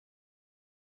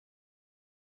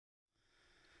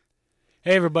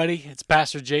Hey everybody, it's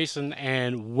Pastor Jason,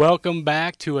 and welcome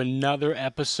back to another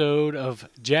episode of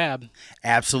Jab.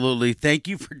 Absolutely. Thank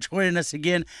you for joining us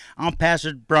again. I'm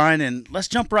Pastor Bryan, and let's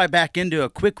jump right back into a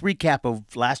quick recap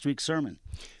of last week's sermon.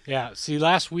 Yeah, see,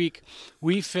 last week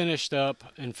we finished up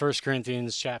in 1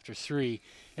 Corinthians chapter 3,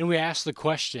 and we asked the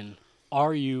question,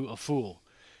 are you a fool?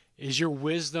 Is your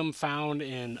wisdom found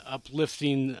in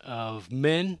uplifting of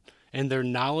men and their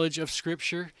knowledge of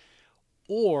Scripture?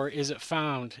 Or is it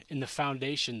found in the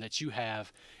foundation that you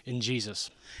have in Jesus?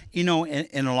 And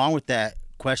along with that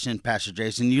question, Pastor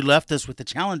Jason, you left us with the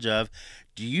challenge of,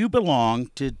 do you belong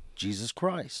to Jesus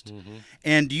Christ?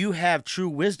 And do you have true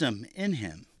wisdom in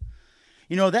him?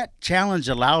 That challenge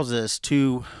allows us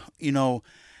to,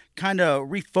 kind of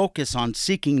refocus on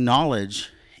seeking knowledge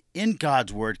in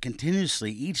God's Word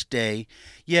continuously each day,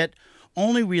 yet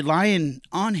only relying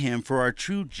on him for our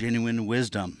true, genuine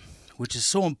wisdom, which is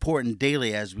so important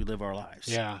daily as we live our lives.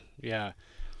 Yeah.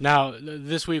 Now,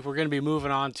 this week we're going to be moving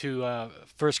on to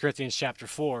 1 Corinthians chapter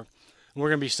 4. And we're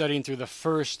going to be studying through the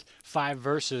first 5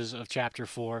 verses of chapter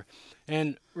 4.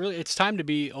 And really, it's time to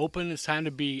be open. It's time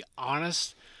to be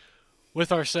honest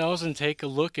with ourselves and take a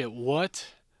look at what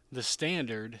the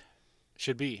standard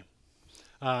should be.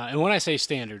 And when I say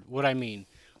standard, what do I mean?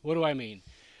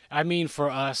 I mean for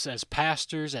us as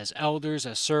pastors, as elders,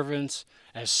 as servants,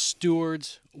 as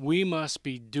stewards, we must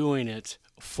be doing it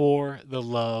for the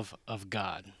love of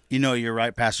God. You're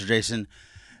right, Pastor Jason.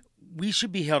 We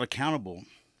should be held accountable.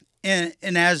 And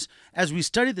as we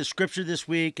studied the scripture this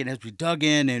week and as we dug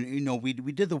in and, we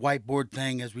did the whiteboard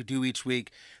thing as we do each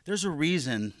week, there's a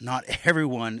reason not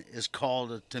everyone is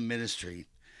called to ministry.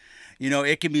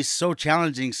 It can be so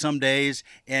challenging some days,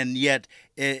 and yet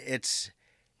it's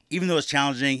even though it's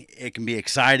challenging, it can be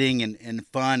exciting and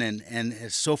fun and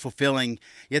it's so fulfilling.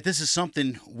 Yet this is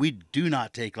something we do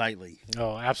not take lightly.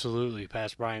 Oh, absolutely,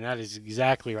 Pastor Bryan. That is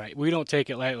exactly right. We don't take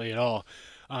it lightly at all.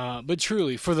 But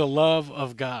truly, for the love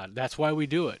of God, that's why we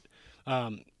do it.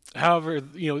 However,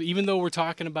 even though we're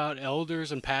talking about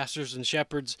elders and pastors and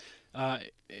shepherds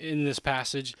in this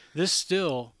passage, this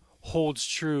still holds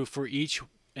true for each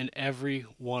and every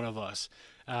one of us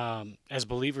as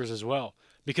believers as well.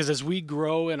 Because as we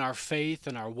grow in our faith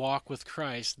and our walk with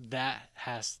Christ, that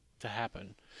has to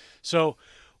happen. So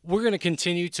we're going to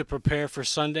continue to prepare for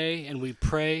Sunday, and we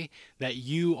pray that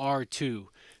you are too.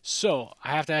 So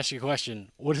I have to ask you a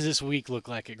question. What does this week look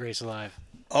like at Grace Alive?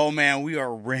 Oh, man, we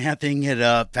are ramping it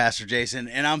up, Pastor Jason,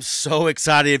 and I'm so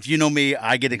excited. If you know me,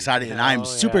 I get excited, and I'm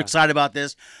super excited about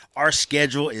this. Our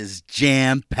schedule is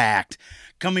jam-packed.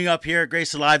 Coming up here at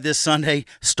Grace Alive this Sunday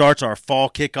starts our fall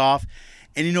kickoff.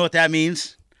 And you know what that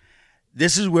means?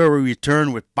 This is where we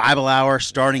return with Bible hour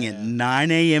starting at 9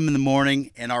 a.m. in the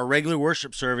morning and our regular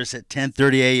worship service at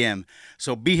 10:30 a.m.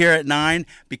 So be here at 9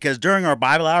 because during our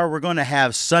Bible hour, we're going to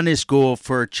have Sunday school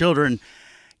for children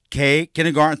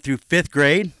kindergarten through 5th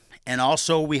grade. And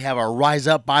also we have our Rise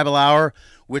Up Bible hour,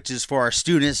 which is for our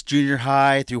students junior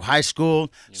high through high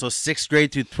school, so 6th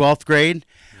grade through 12th grade.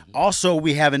 Also,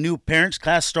 we have a new parents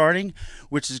class starting,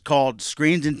 which is called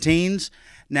Screens and Teens.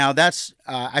 Now, that's,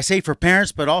 I say for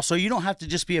parents, but also you don't have to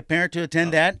just be a parent to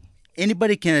attend that.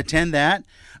 Anybody can attend that.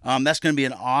 That's going to be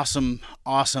an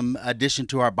awesome addition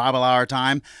to our Bible hour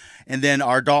time. And then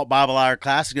our adult Bible hour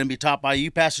class is going to be taught by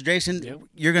you, Pastor Jason. Yep.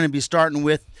 You're going to be starting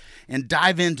with and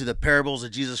dive into the parables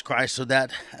of Jesus Christ, so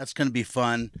that's going to be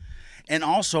fun. And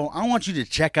also, I want you to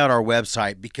check out our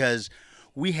website because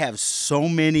we have so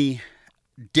many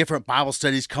different Bible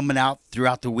studies coming out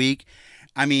throughout the week.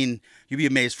 I mean, you'd be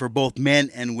amazed for both men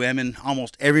and women.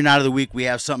 Almost every night of the week we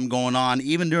have something going on.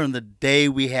 Even during the day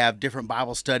we have different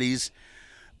Bible studies.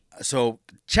 So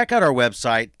check out our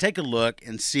website, take a look,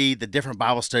 and see the different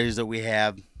Bible studies that we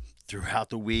have throughout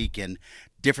the week and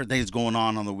different things going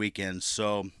on the weekends.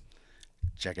 So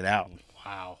check it out.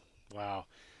 Wow.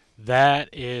 That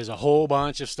is a whole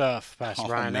bunch of stuff, Pastor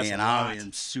Bryan. Man, I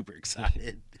am super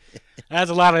excited. That's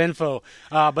a lot of info,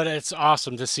 but it's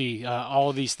awesome to see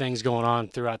all these things going on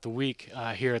throughout the week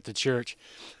here at the church.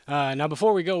 Now,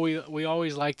 before we go, we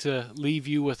always like to leave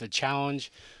you with a challenge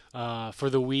for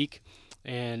the week.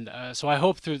 And so I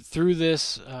hope through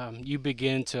this you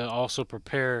begin to also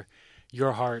prepare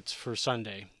your hearts for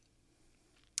Sunday.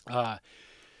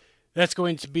 That's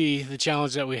going to be the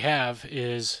challenge that we have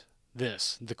is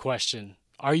the question: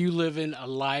 are you living a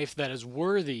life that is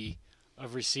worthy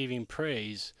of receiving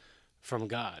praise from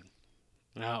God?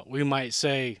 Now, we might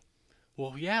say,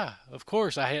 well, yeah, of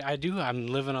course, I do. I'm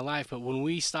living a life. But when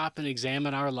we stop and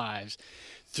examine our lives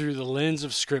through the lens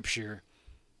of Scripture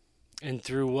and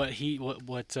through what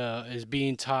is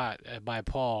being taught by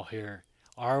Paul here,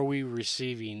 are we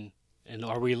receiving And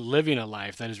are we living a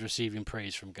life that is receiving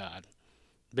praise from God?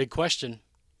 Big question.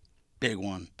 Big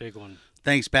one. Big one.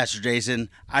 Thanks, Pastor Jason.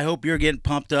 I hope you're getting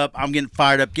pumped up. I'm getting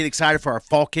fired up. Get excited for our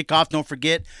fall kickoff. Don't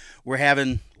forget, we're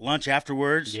having lunch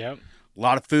afterwards. Yep. A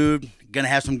lot of food. Going to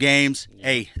have some games. Yep.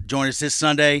 Hey, join us this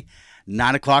Sunday,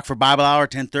 9 o'clock for Bible hour,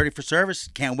 10:30 for service.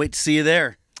 Can't wait to see you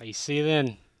there. Hey, see you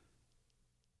then.